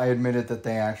 so I admitted that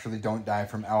they actually don't die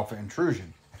from alpha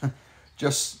intrusion.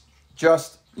 Just,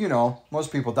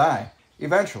 most people die,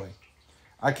 eventually.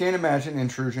 I can't imagine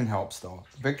intrusion helps, though.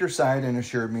 Victor sighed and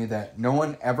assured me that no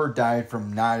one ever died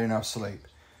from not enough sleep.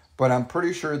 But I'm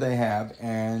pretty sure they have,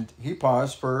 and he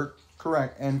paused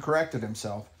corrected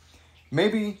himself.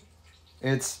 Maybe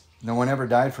it's no one ever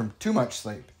died from too much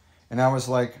sleep. And I was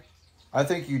like, I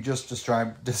think you just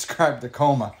described the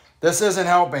coma. This isn't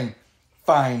helping.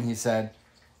 Fine, he said.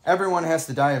 Everyone has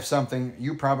to die of something.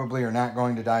 You probably are not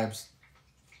going to die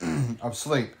of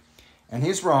sleep. And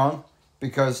he's wrong,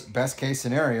 because best case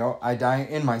scenario, I die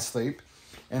in my sleep,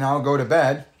 and I'll go to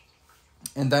bed,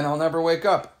 and then I'll never wake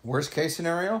up. Worst case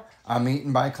scenario, I'm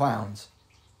eaten by clowns.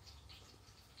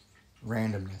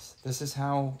 Randomness. This is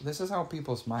how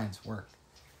people's minds work.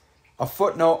 A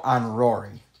footnote on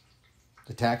Rory,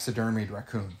 the taxidermied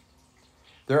raccoon.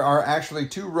 There are actually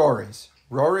two Rorys.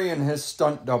 Rory and his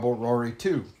stunt double, Rory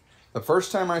 2. The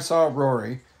first time I saw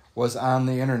Rory was on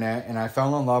the internet, and I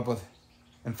fell in love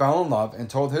and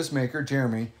told his maker,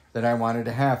 Jeremy, that I wanted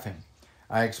to have him.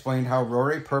 I explained how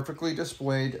Rory perfectly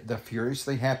displayed the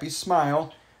furiously happy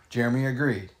smile. Jeremy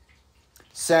agreed.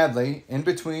 Sadly, in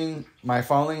between my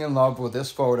falling in love with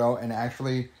this photo and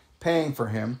actually paying for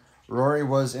him, Rory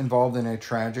was involved in a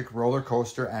tragic roller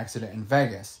coaster accident in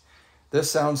Vegas. This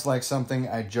sounds like something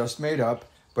I just made up,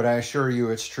 but I assure you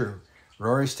it's true.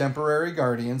 Rory's temporary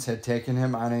guardians had taken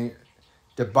him on a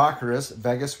debaucherous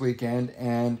Vegas weekend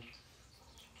and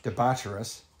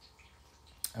debaucherous,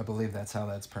 I believe that's how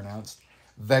that's pronounced,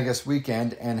 Vegas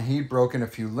weekend, and he'd broken a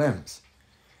few limbs.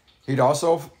 He'd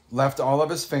also left all of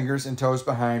his fingers and toes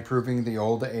behind, proving the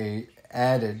old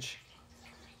adage,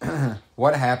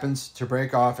 what happens to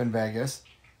break off in Vegas?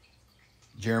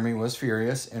 Jeremy was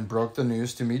furious and broke the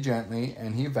news to me gently,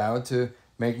 and he vowed to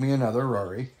make me another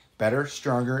Rory, better,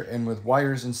 stronger, and with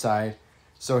wires inside,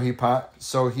 so he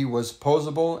was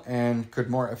posable and could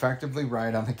more effectively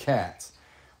ride on the cats.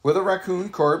 With a raccoon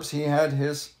corpse he had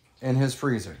in his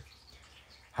freezer.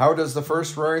 How does the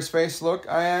first Rory's face look?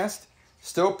 I asked.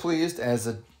 Still pleased as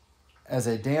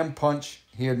a damn punch,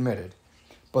 he admitted.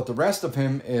 But the rest of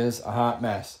him is a hot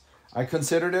mess. I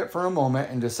considered it for a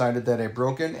moment and decided that a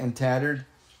broken and tattered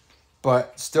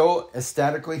but still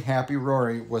ecstatically happy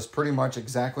Rory was pretty much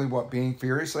exactly what being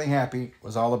furiously happy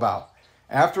was all about.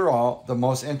 After all, the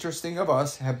most interesting of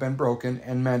us have been broken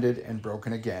and mended and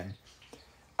broken again.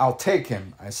 I'll take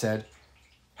him, I said.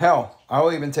 Hell,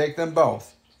 I'll even take them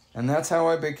both. And that's how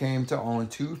I became to own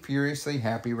two furiously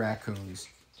happy raccoons.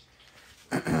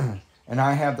 And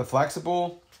I have the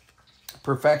flexible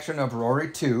perfection of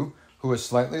Rory 2, who is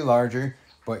slightly larger,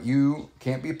 but you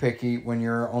can't be picky when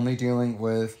you're only dealing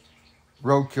with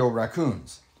roadkill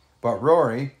raccoons. But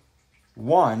Rory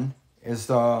 1 is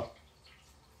the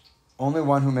only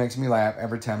one who makes me laugh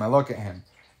every time I look at him.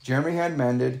 Jeremy had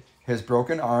mended his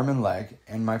broken arm and leg,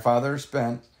 and my father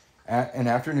spent an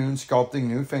afternoon sculpting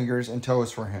new fingers and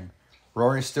toes for him.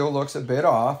 Rory still looks a bit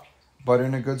off, but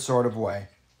in a good sort of way.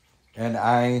 And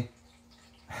I'm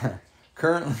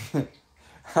currently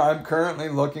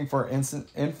looking for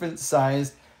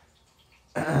infant-sized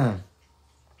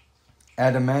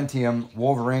adamantium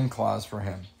Wolverine claws for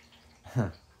him.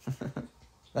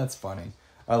 That's funny.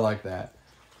 I like that.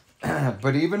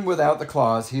 But even without the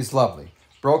claws, he's lovely.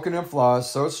 Broken and flaws,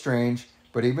 so strange,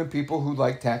 but even people who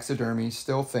like taxidermy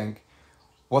still think,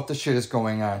 what the shit is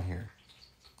going on here?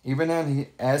 Even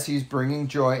as he's bringing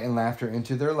joy and laughter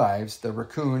into their lives, the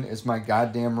raccoon is my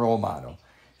goddamn role model.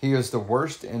 He is the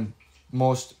worst and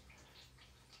most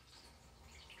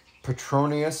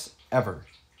patronus ever.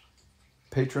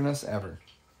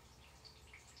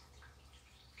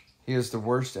 He is the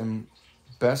worst and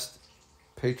best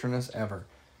patronus ever.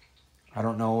 I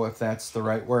don't know if that's the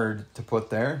right word to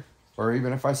put there, or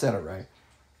even if I said it right.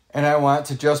 And I want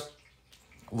to just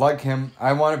like him.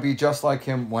 I want to be just like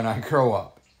him when I grow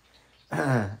up.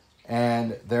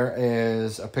 And there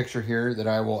is a picture here that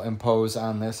I will impose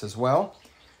on this as well.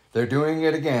 They're doing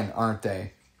it again, aren't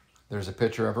they? There's a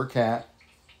picture of her cat,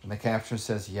 and the caption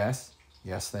says, yes,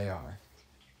 yes they are.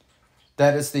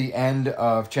 That is the end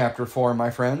of chapter 4, my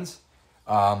friends.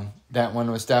 That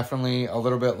one was definitely a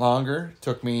little bit longer.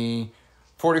 Took me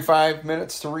 45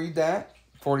 minutes to read that,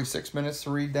 46 minutes to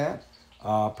read that,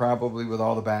 probably with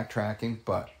all the backtracking,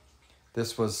 but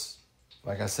this was,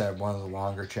 like I said, one of the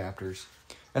longer chapters.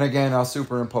 And again, I'll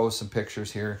superimpose some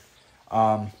pictures here.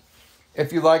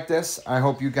 If you like this, I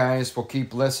hope you guys will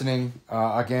keep listening.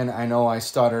 Again, I know I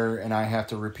stutter and I have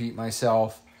to repeat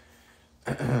myself.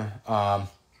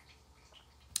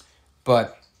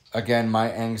 But again,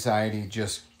 my anxiety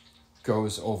just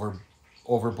goes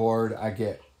overboard. I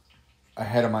get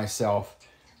ahead of myself.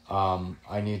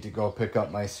 I need to go pick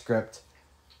up my script.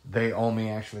 They owe me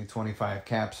actually 25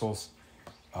 capsules.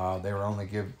 They were only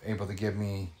able to give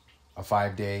me a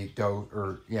 5-day dose,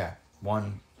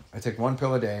 I take one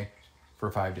pill a day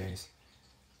for 5 days.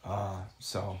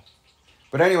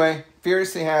 But anyway,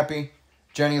 Furiously Happy,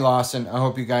 Jenny Lawson. I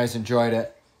hope you guys enjoyed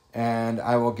it, and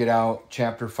I will get out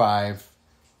chapter 5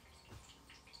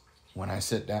 when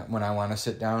I want to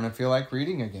sit down and feel like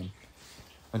reading again.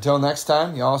 Until next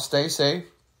time, y'all stay safe,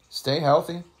 stay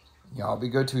healthy, y'all be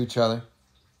good to each other.